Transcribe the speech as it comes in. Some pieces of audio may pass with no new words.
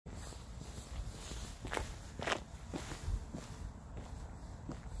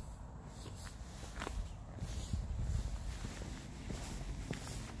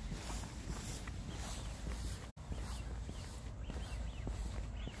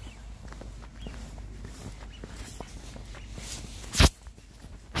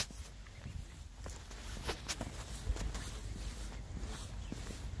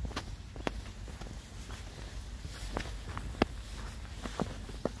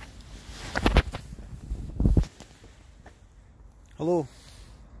Hello.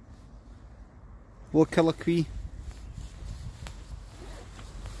 Hello, Killer Quee.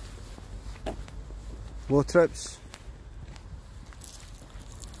 Hello, Trips.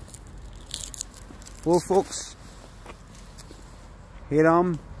 Hello, folks. Here I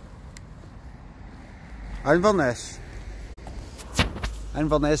am. Inverness.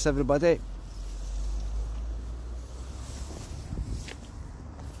 Inverness, everybody.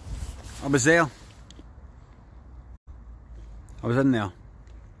 I was there. I was in there.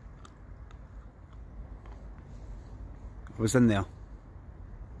 I was in there.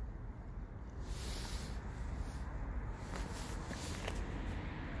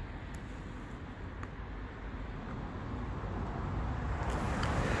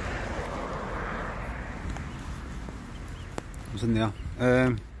 I was in there.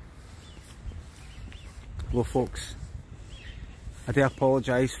 Well, folks, I do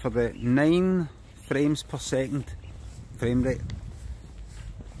apologise for the 9 frames per second frame rate.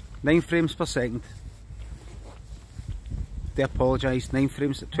 9 frames per second. Do apologise. 12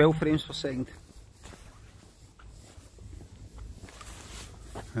 frames per second.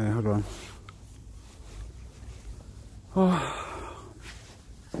 Hold on. Oh.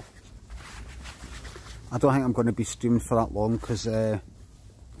 I don't think I'm going to be streaming for that long because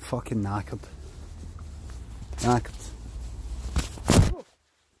fucking knackered.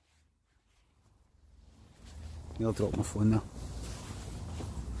 Nearly dropped my phone there.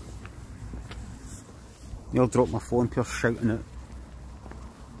 Nearly dropped my phone, pure shouting it.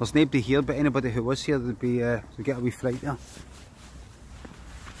 There's nobody here, but anybody who was here would be would get a wee fright there.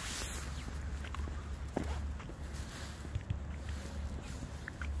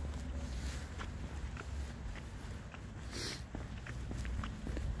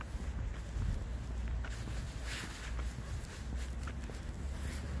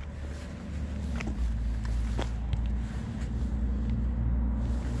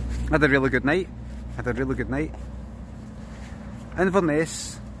 I had a really good night.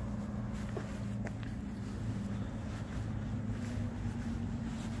 Inverness.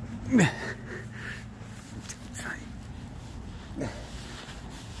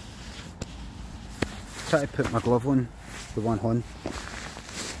 Try to put my glove on, the one on.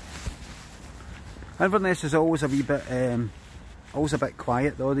 Inverness is always a wee bit, always a bit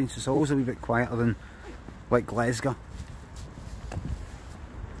quiet. The audience is always a wee bit quieter than like Glasgow.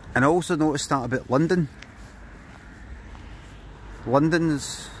 And I also noticed that about London.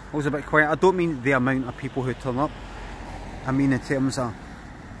 London's always a bit quiet. I don't mean the amount of people who turn up. I mean in terms of,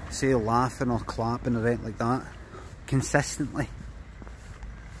 say, laughing or clapping or anything like that. Consistently.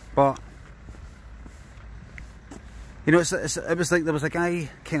 But, you know, it was like there was a guy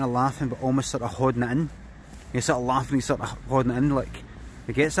kind of laughing but almost sort of holding it in. He's sort of laughing, he's sort of holding it in, like,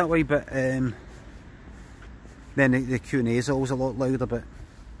 it gets that way, but then the Q&A is always a lot louder, but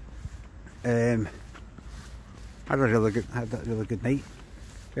I had a really good night.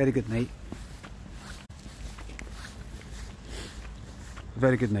 Very good night.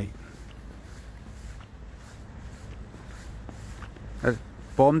 Very good night. I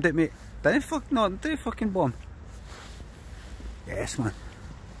bombed it, mate. Didn't fucking bomb. Yes, man.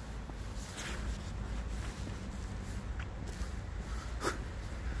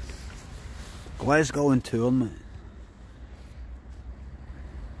 Glasgow on tour, mate.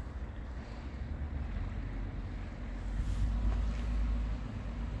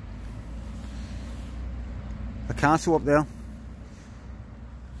 A castle up there.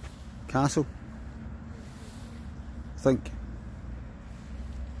 Castle. I think.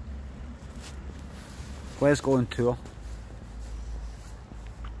 Glasgow on tour.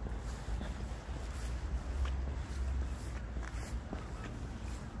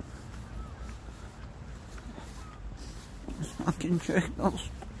 Fucking checkers.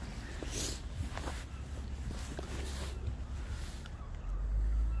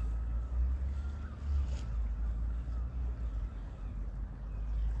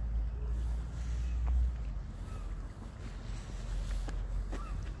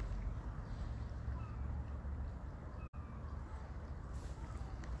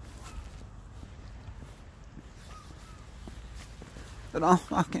 They're all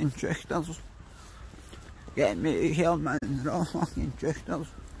fucking tricksters. Get me out of here, man. They're all fucking tricksters.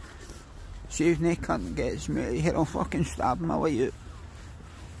 See if they can't get me out of here, I'll fucking stab my way out.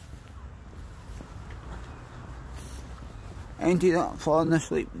 Ended up falling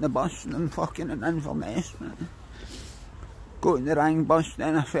asleep in the bus and I'm fucking in Inverness, man. Got in the wrong bus,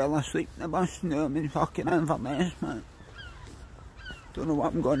 then I fell asleep in the bus, now I'm in fucking Inverness, man. Don't know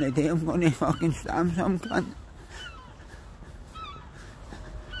what I'm gonna do, I'm gonna fucking stab some cunt.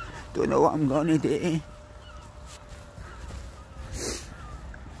 Don't know what I'm gonna do.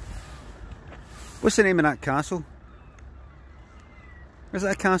 What's the name of that castle? Is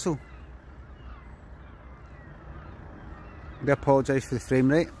it a castle? I apologise for the frame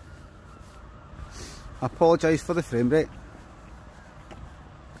rate. I apologise for the frame rate.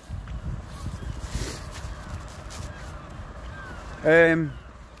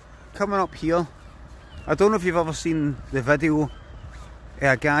 Coming up here, I don't know if you've ever seen the video of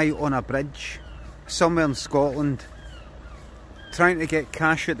a guy on a bridge somewhere in Scotland trying to get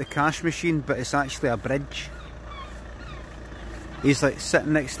cash at the cash machine, but it's actually a bridge. He's like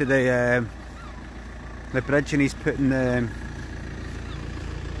sitting next to the bridge and he's putting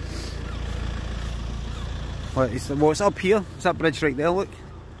what's up here? It's that bridge right there, look.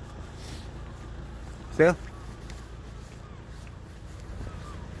 It's there.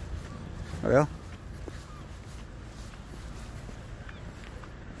 Well.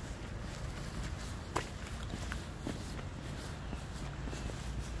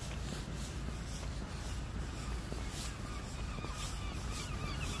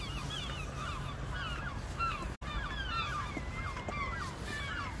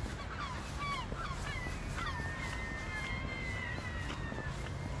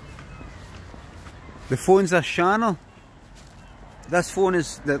 The phone's a Shannon. This phone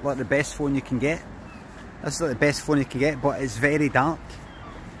is like the best phone you can get. This is like the best phone you can get, but it's very dark.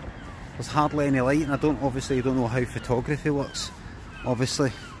 There's hardly any light, and I don't know how photography works.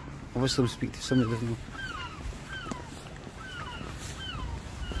 Obviously I'm speaking to somebody who doesn't know.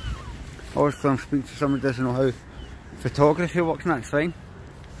 Obviously I'm speaking to somebody who doesn't know how photography works, and that's fine.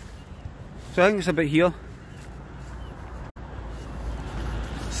 So I think it's about here.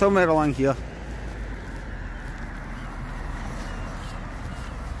 Somewhere along here.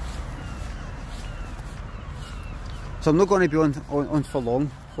 So I'm not going to be on for long,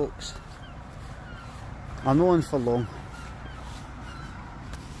 folks. I'm not on for long.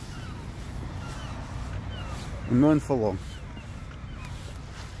 I'm not on for long.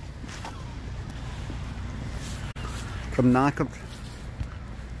 I'm knackered.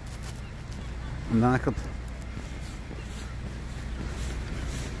 I'm knackered.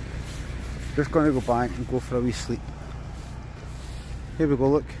 Just going to go back and go for a wee sleep. Here we go,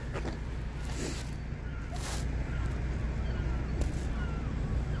 look.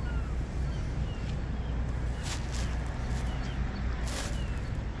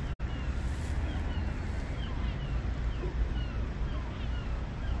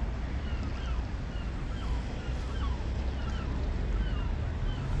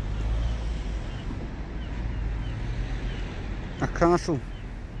 A castle.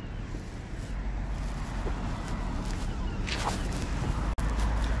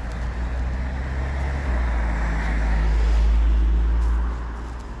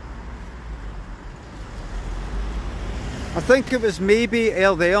 I think it was maybe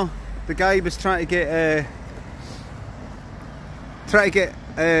there. The guy was trying to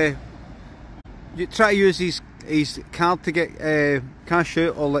use his card to get cash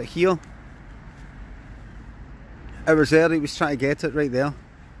out, or like here. It was there, he was trying to get it right there.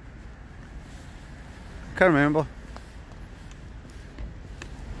 Can't remember.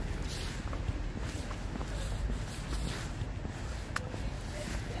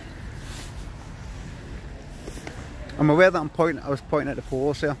 I'm aware that I was pointing at the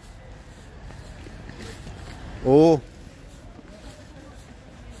poles there. Oh.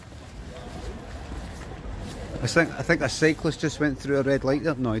 I think a cyclist just went through a red light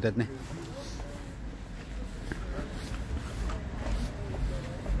there. No, he didn't.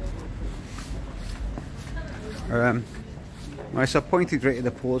 So I pointed right at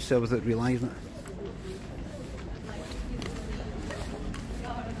the post there without realising it.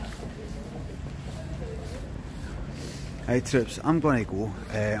 Right, trips, I'm going to go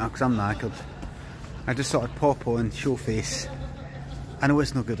because I'm knackered. I just thought I'd pop on, show face. I know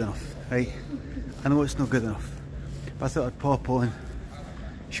it's not good enough, right? I know it's not good enough, but I thought I'd pop on,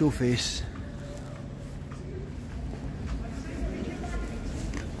 show face.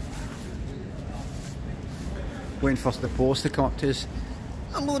 Waiting for the post to come up to us.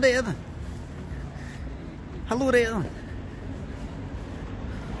 Hello there. Hello there.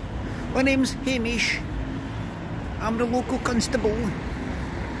 My name's Hamish. I'm the local constable.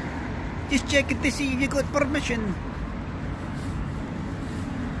 Just checking to see if you got permission.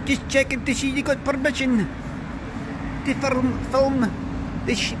 Just checking to see if you got permission to film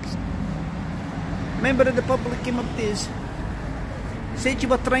the sheep. Member of the public came up to us. Said you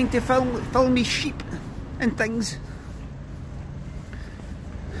were trying to film me sheep and things.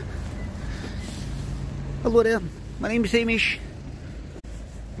 Hello there, my name is Hamish,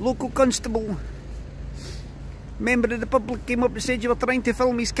 local constable. Member of the public came up and said you were trying to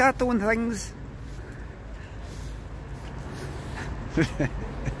film his cattle and things.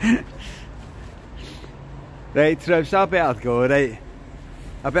 Right, Tribs, I better go, right?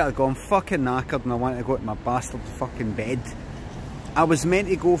 I better go. I'm fucking knackered and I want to go to my bastard fucking bed. I was meant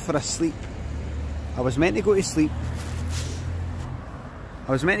to go for a sleep. I was meant to go to sleep.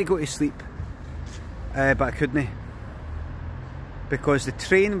 But I couldn't. Because the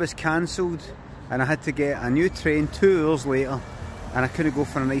train was cancelled and I had to get a new train 2 hours later and I couldn't go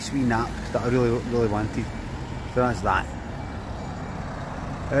for a nice wee nap that I really wanted. So that's that.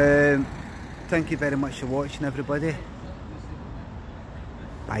 Thank you very much for watching, everybody.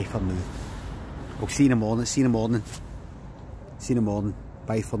 Bye for now. We'll see you in the morning. See you in the morning. See you in the morning.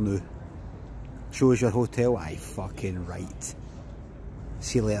 Bye for now. Show us your hotel. Aye, fucking right.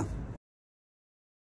 See you later.